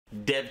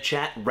Dev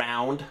Chat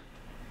Round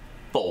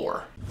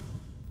 4.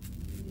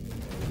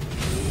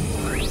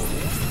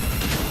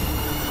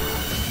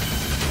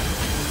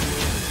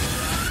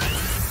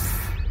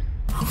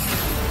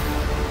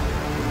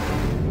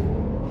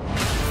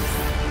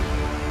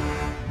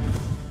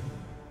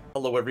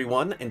 Hello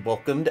everyone, and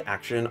welcome to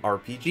Action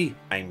RPG.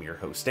 I'm your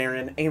host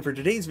Aaron, and for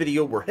today's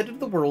video we're headed to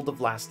the world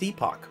of Last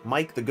Epoch.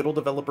 Mike, the good old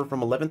developer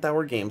from 11th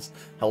Hour Games,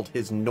 held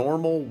his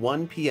normal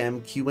 1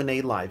 PM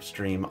Q&A live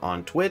stream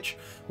on Twitch,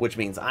 which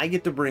means I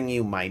get to bring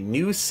you my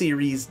new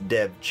series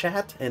Dev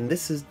Chat, and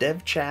this is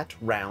Dev Chat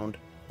Round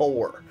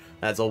 4.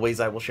 As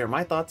always, I will share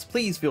my thoughts.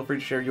 Please feel free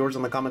to share yours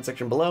in the comment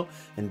section below,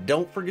 and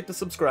don't forget to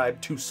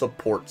subscribe to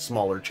support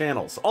smaller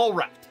channels.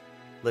 Alright,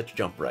 let's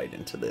jump right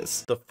into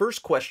this. The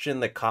first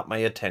question that caught my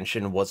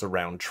attention was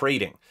around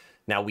trading.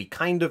 Now, we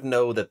kind of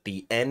know that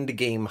the end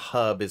game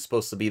hub is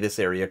supposed to be this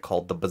area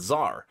called the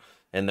Bazaar,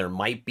 and there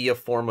might be a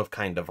form of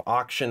kind of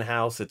auction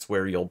house. It's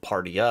where you'll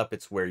party up,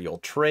 it's where you'll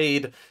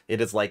trade. It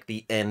is like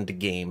the end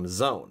game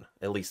zone.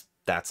 At least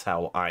that's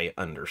how I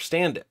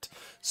understand it.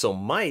 So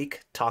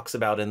Mike talks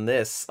about in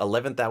this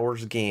 11th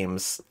Hours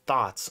Games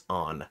thoughts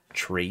on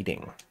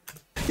trading.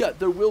 Yeah,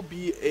 there will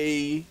be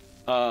a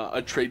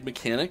trade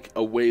mechanic,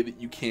 a way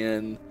that you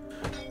can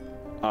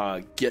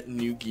get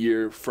new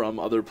gear from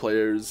other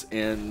players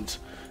and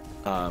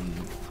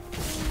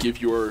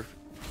give your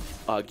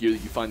gear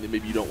that you find that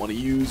maybe you don't want to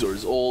use or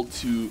is old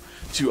to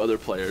other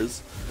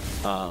players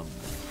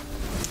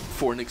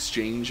for an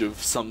exchange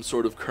of some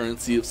sort of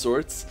currency of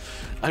sorts.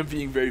 I'm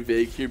being very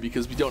vague here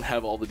because we don't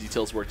have all the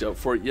details worked out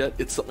for it yet.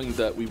 It's something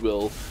that we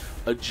will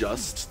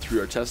adjust through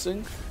our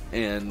testing,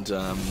 and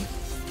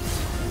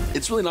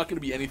it's really not going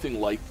to be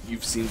anything like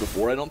you've seen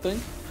before, I don't think.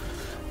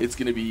 It's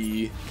going to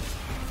be...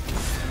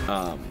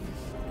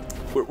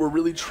 we're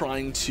really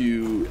trying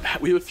to...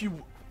 We have a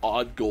few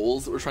odd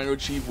goals that we're trying to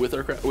achieve with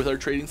our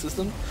trading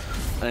system.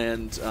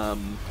 And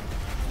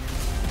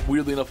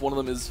weirdly enough, one of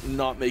them is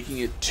not making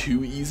it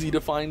too easy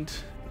to find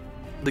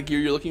the gear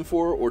you're looking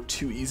for, or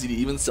too easy to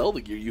even sell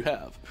the gear you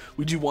have.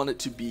 We do want it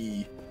to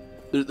be...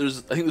 I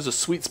think there's a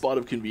sweet spot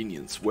of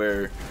convenience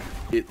where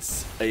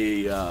it's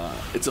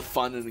a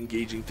fun and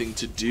engaging thing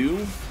to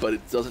do, but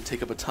it doesn't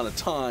take up a ton of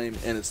time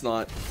and it's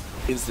not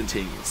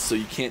instantaneous. So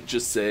you can't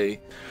just say,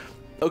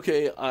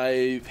 okay,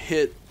 I've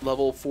hit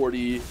level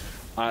 40,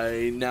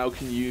 I now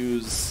can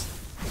use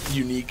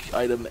unique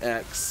item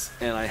X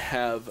and I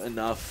have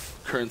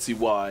enough currency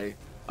Y,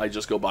 I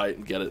just go buy it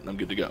and get it and I'm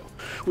good to go.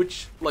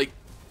 Which, like,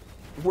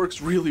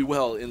 works really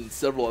well in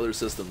several other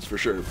systems for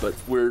sure, but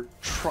we're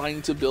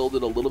trying to build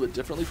it a little bit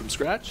differently from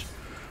scratch,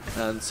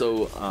 and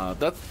so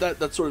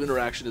that sort of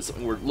interaction is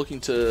something we're looking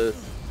to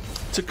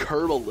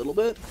curb a little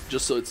bit,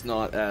 just so it's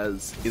not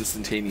as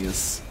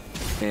instantaneous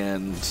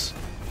and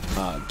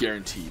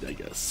guaranteed, I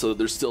guess. So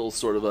there's still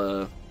sort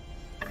of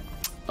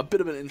a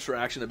bit of an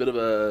interaction, a bit of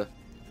a,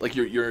 like,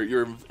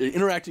 you're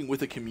interacting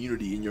with a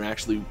community and you're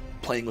actually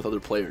playing with other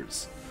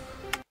players.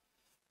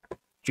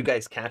 Did you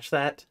guys catch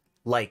that?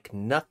 Like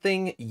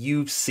nothing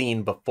you've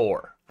seen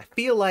before. I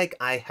feel like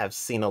I have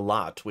seen a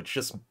lot, which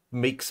just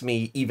makes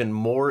me even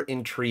more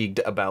intrigued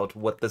about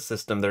what the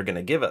system they're going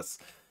to give us.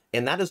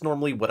 And that is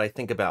normally what I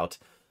think about.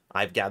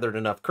 I've gathered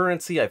enough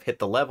currency, I've hit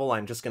the level,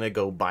 I'm just going to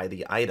go buy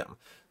the item.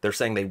 They're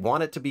saying they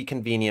want it to be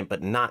convenient,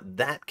 but not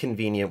that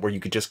convenient where you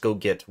could just go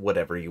get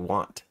whatever you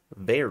want.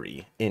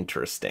 Very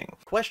interesting.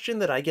 Question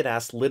that I get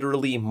asked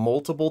literally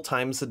multiple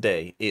times a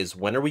day is,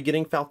 when are we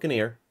getting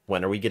Falconeer?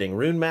 When are we getting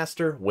Rune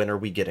Master? When are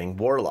we getting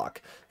Warlock?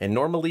 And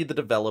normally the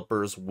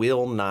developers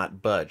will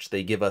not budge.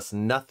 They give us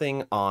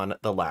nothing on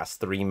the last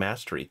 3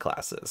 mastery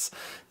classes.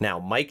 Now,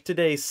 Mike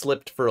today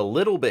slipped for a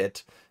little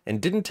bit and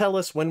didn't tell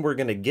us when we're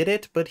going to get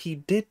it, but he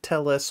did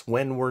tell us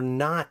when we're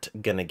not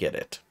going to get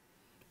it.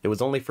 It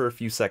was only for a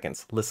few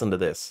seconds. Listen to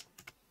this.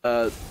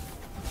 The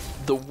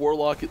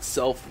Warlock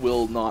itself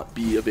will not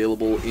be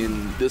available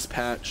in this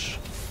patch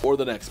or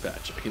the next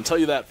patch. I can tell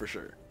you that for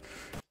sure.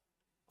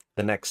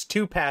 The next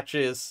 2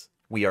 patches,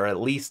 we are at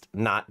least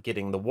not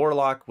getting the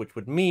Warlock, which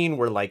would mean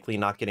we're likely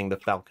not getting the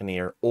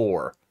Falconeer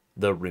or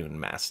the Rune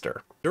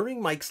Master.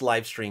 During Mike's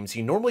live streams,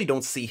 you normally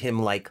don't see him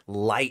like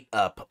light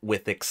up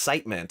with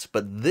excitement,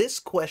 but this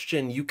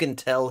question you can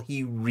tell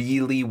he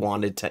really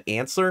wanted to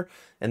answer,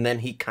 and then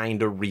he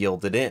kind of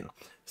reeled it in.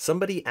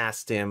 Somebody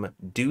asked him,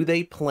 do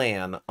they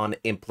plan on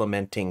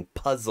implementing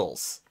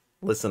puzzles?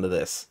 Listen to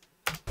this.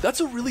 That's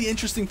a really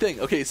interesting thing.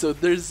 Okay, so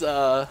there's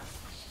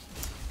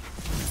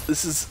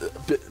this is a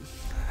bit...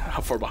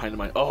 How far behind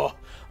am I? Oh,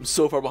 I'm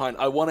so far behind.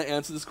 I want to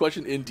answer this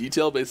question in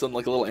detail based on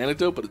like a little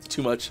anecdote, but it's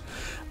too much.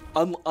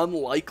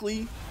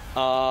 Unlikely,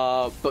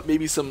 but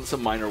maybe some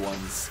minor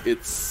ones.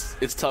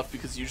 It's tough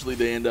because usually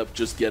they end up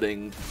just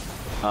getting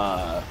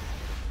like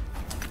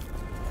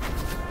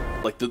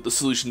the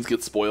solutions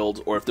get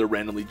spoiled, or if they're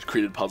randomly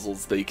created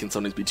puzzles, they can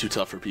sometimes be too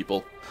tough for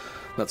people.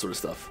 That sort of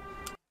stuff.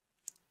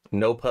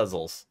 No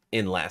puzzles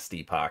in Last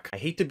Epoch. I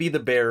hate to be the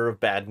bearer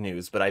of bad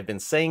news, but I've been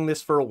saying this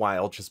for a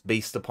while just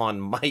based upon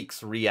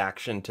Mike's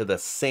reaction to the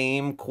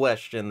same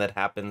question that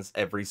happens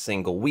every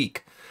single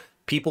week.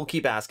 People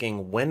keep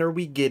asking, when are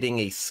we getting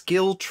a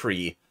skill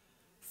tree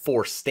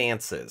for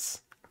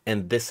stances?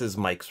 And this is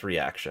Mike's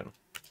reaction.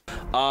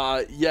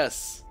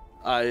 Yes.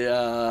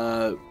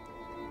 Yeah,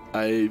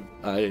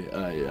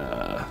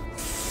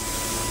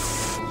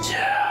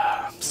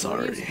 I'm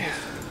sorry.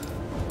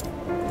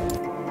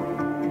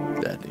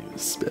 Bad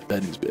news.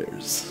 Bad news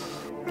bears.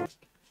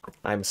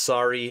 I'm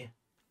sorry.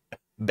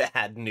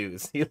 Bad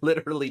news. He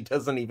literally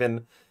doesn't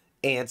even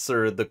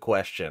answer the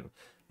question.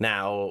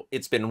 Now,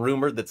 it's been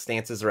rumored that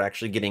stances are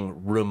actually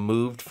getting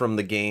removed from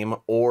the game,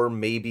 or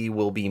maybe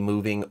will be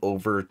moving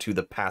over to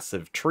the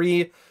passive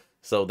tree.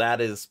 So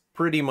that is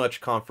pretty much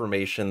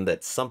confirmation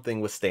that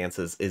something with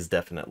stances is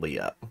definitely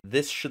up.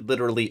 This should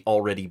literally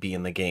already be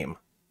in the game.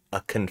 A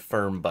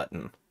confirm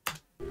button.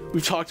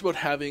 We've talked about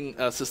having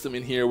a system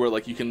in here where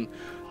like you can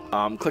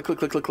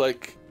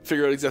click,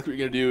 figure out exactly what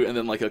you're gonna do, and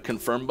then like a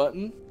confirm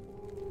button.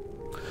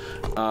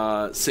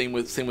 Same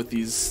with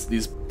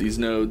these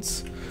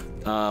nodes.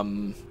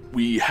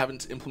 We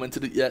haven't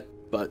implemented it yet,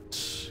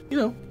 but you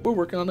know, we're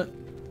working on it.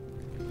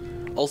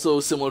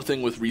 Also, similar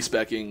thing with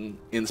respecking,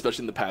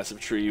 especially in the passive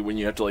tree, when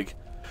you have to like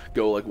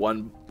go like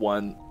one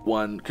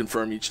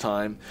confirm each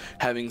time.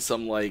 Having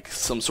some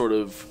sort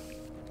of,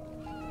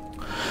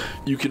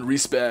 you can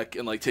respec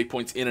and like take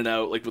points in and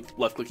out, like with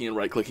left clicking and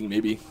right clicking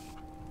maybe.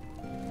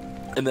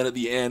 And then at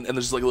the end, and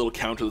there's just like a little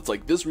counter that's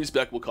like, this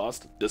respec will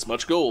cost this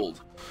much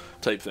gold,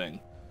 type thing.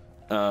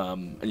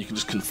 And you can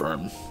just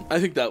confirm. I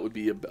think that would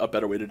be a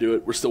better way to do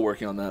it. We're still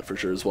working on that for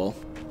sure as well.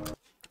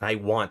 I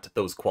want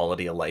those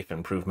quality of life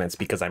improvements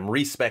because I'm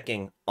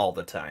respecking all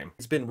the time.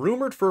 It's been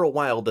rumored for a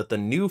while that the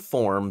new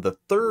form, the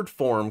third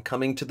form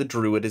coming to the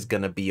Druid, is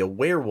going to be a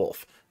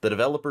werewolf. The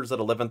developers at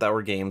 11th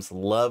Hour Games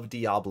love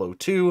Diablo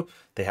 2.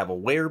 They have a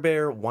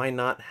werebear. Why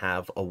not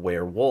have a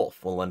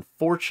werewolf? Well,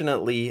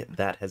 unfortunately,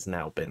 that has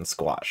now been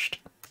squashed.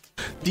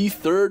 The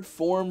third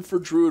form for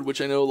Druid,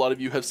 which I know a lot of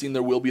you have seen,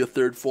 there will be a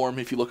third form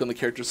if you look on the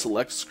character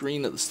select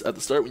screen at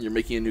the start when you're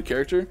making a new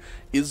character,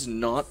 is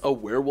not a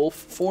werewolf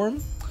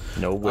form.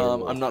 No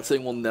werewolf. I'm not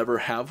saying we'll never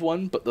have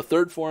one, but the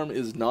third form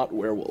is not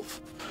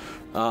werewolf.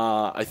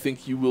 I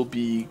think you will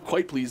be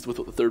quite pleased with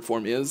what the third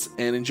form is,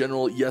 and in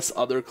general, yes,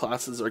 other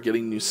classes are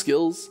getting new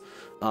skills.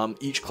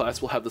 Each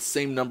class will have the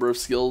same number of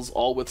skills,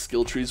 all with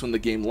skill trees when the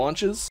game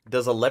launches.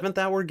 Does 11th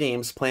Hour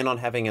Games plan on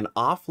having an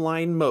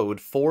offline mode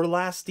for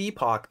Last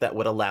Epoch that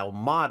would allow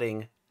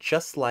modding,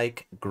 just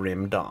like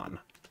Grim Dawn?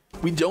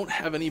 We don't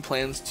have any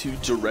plans to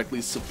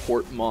directly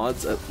support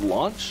mods at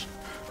launch.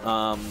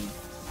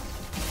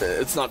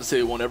 It's not to say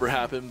it won't ever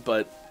happen,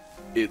 but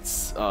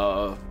it's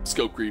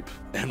scope creep,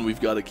 and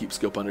we've got to keep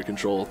scope under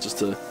control just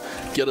to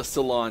get us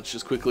to launch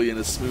as quickly and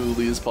as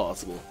smoothly as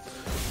possible.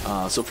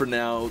 So for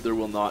now, there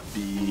will not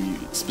be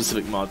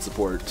specific mod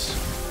support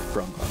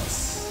from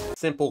us.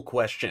 Simple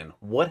question.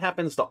 What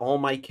happens to all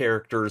my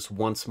characters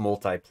once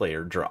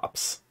multiplayer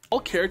drops? All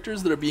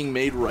characters that are being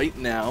made right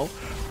now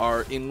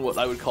are in what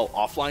I would call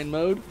offline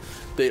mode.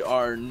 They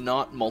are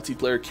not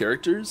multiplayer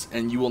characters,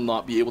 and you will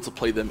not be able to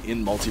play them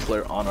in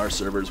multiplayer on our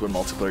servers when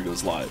multiplayer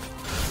goes live.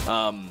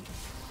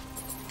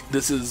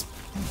 This is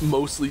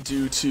mostly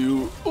due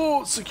to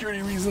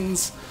security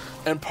reasons,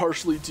 and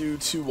partially due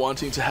to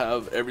wanting to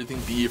have everything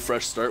be a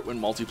fresh start when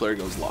multiplayer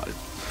goes live.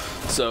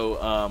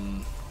 So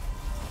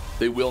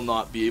they will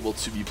not be able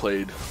to be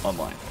played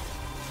online.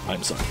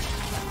 I'm sorry.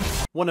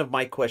 One of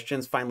my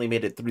questions finally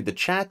made it through the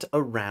chat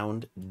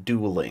around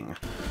dueling.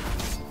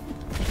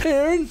 Hey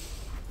Aaron,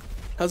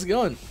 how's it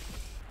going?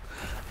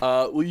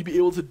 Will you be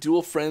able to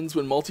duel friends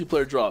when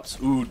multiplayer drops?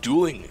 Ooh,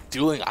 dueling.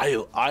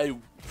 I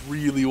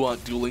really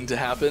want dueling to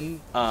happen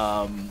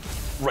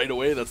right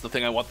away. That's the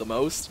thing I want the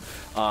most.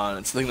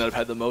 It's the thing that I've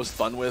had the most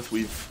fun with.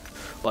 When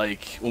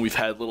we've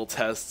had little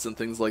tests and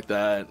things like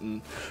that,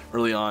 and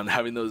early on,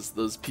 having those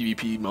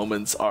PvP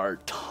moments are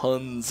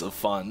tons of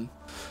fun.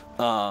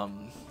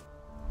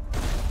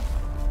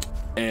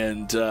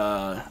 And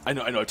I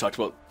know I talked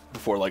about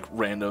before, like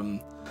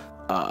random.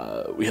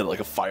 We had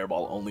like a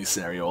fireball only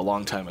scenario a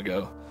long time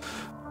ago.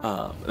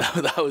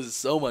 That was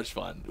so much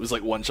fun. It was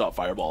like one-shot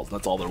fireballs, and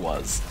that's all there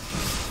was.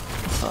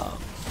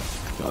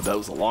 God, that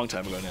was a long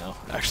time ago now,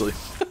 actually.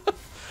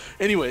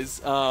 Anyways,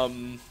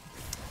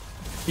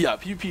 yeah,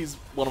 PvP is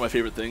one of my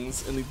favorite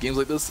things in games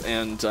like this,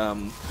 and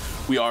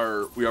we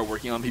are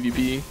working on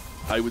PvP.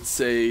 I would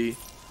say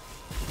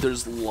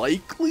there's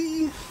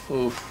likely,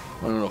 I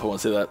don't know if I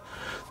want to say that.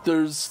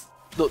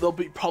 There'll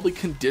be probably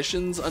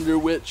conditions under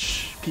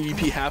which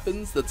PvP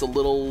happens that's a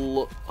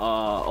little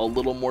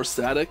more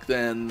static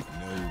than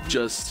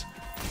just,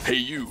 hey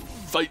you,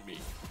 fight me.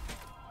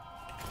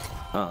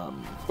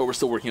 But we're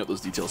still working out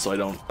those details, so I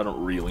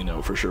don't really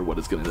know for sure what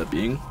it's going to end up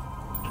being.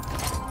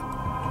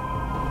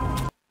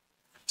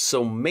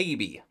 So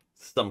maybe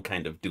some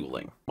kind of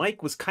dueling.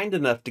 Mike was kind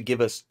enough to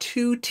give us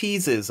 2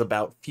 teases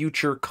about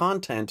future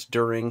content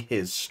during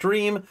his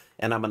stream,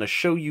 and I'm going to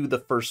show you the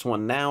first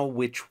one now,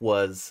 which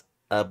was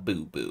a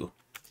boo-boo.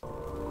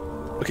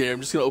 Okay, I'm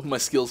just going to open my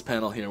skills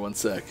panel here, one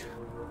sec.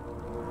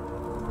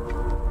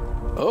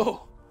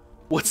 Oh,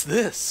 what's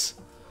this?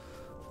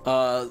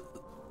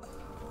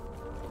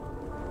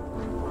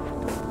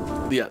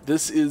 Yeah,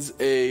 this is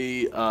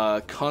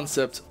a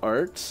concept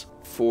art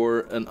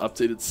for an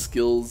updated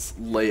skills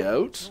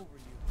layout.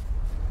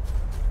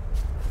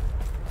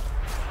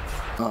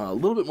 A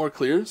little bit more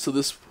clear, so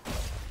this...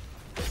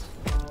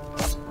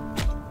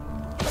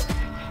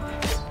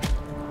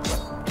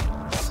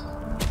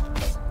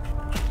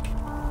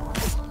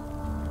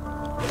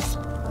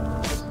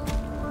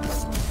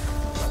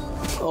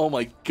 Oh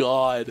my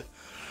god.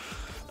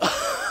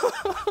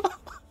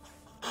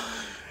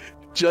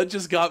 Judd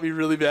just got me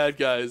really bad,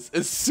 guys.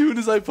 As soon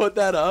as I put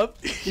that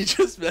up, he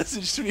just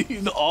messaged me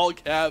in all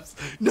caps.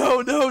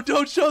 No, no,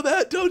 don't show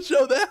that, don't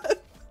show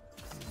that.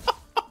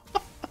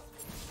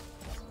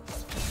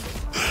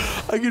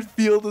 I could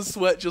feel the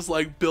sweat just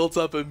like built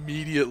up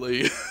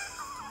immediately.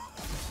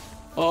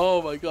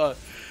 Oh my god.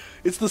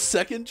 It's the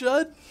second,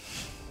 Judd?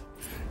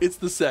 It's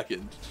the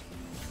second.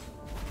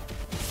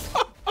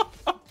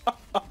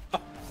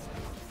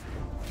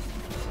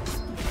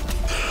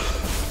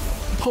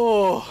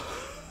 Oh.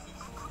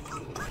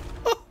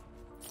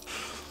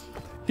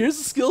 Here's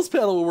the skills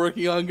panel we're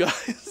working on,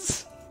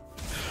 guys.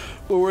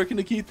 We're working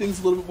to keep things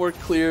a little bit more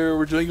clear.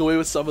 We're doing away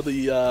with some of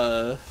the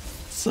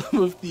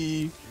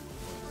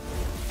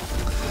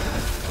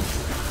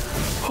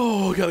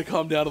oh, gotta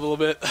calm down a little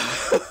bit.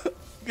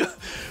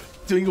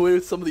 Doing away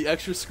with some of the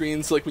extra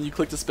screens, like when you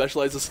click to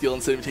specialize a skill,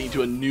 instead of taking you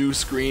to a new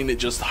screen, it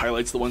just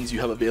highlights the ones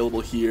you have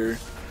available here.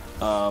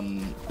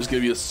 There's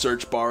gonna be a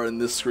search bar in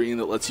this screen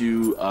that lets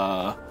you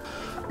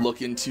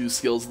look into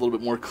skills a little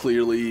bit more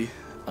clearly.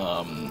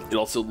 It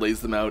also lays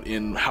them out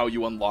in how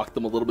you unlock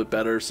them a little bit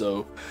better,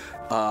 so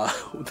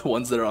the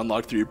ones that are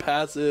unlocked through your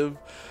passive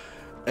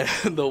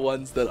and the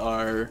ones that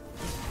are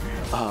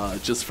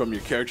just from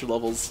your character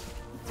levels.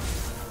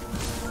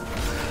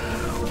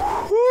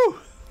 Whew.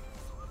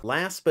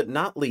 Last but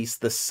not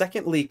least, the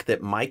second leak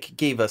that Mike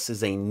gave us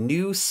is a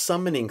new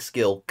summoning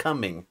skill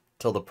coming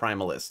to the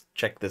Primalist.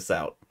 Check this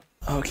out.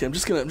 Okay, I'm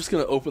just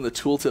gonna open the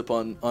tooltip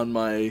on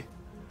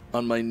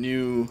my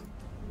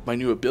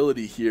new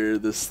ability here,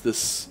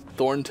 this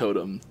Thorn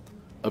Totem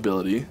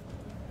ability.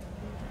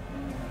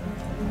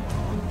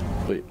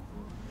 Wait.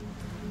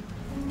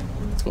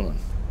 What's going on?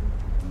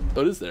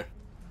 Oh, it is there.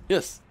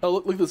 Yes. Oh,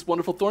 look at this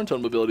wonderful Thorn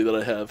Totem ability that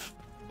I have.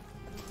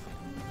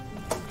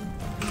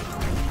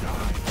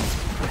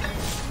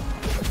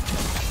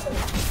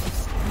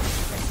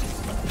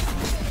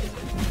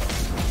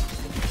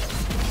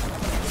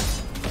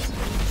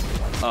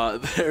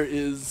 There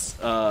is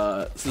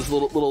this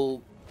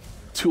little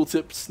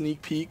tooltip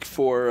sneak peek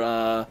for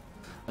a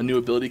new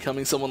ability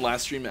coming. Someone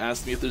last stream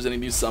asked me if there's any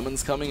new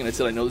summons coming, and I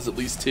said I know there's at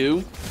least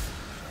 2.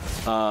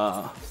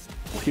 Well,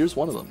 here's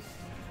one of them.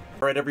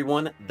 All right,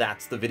 everyone,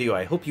 that's the video.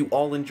 I hope you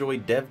all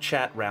enjoyed Dev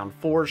Chat Round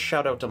 4.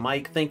 Shout out to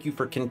Mike. Thank you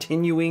for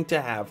continuing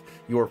to have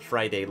your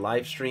Friday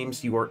live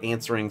streams. You are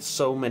answering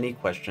so many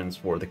questions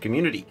for the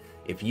community.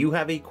 If you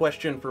have a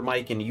question for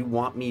Mike and you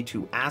want me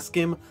to ask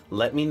him,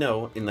 let me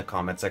know in the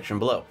comment section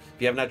below.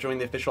 If you have not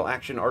joined the official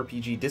Action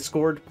RPG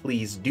Discord,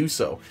 please do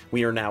so.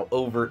 We are now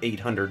over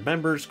 800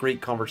 members,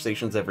 great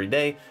conversations every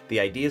day. The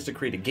idea is to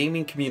create a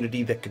gaming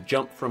community that could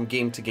jump from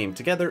game to game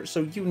together,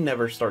 so you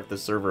never start the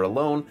server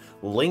alone.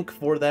 Link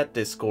for that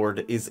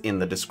Discord is in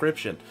the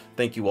description.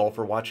 Thank you all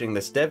for watching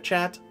this dev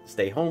chat.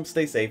 Stay home,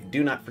 stay safe.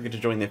 Do not forget to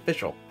join the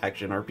official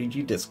Action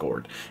RPG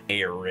Discord.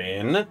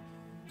 Aaron,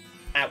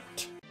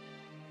 out.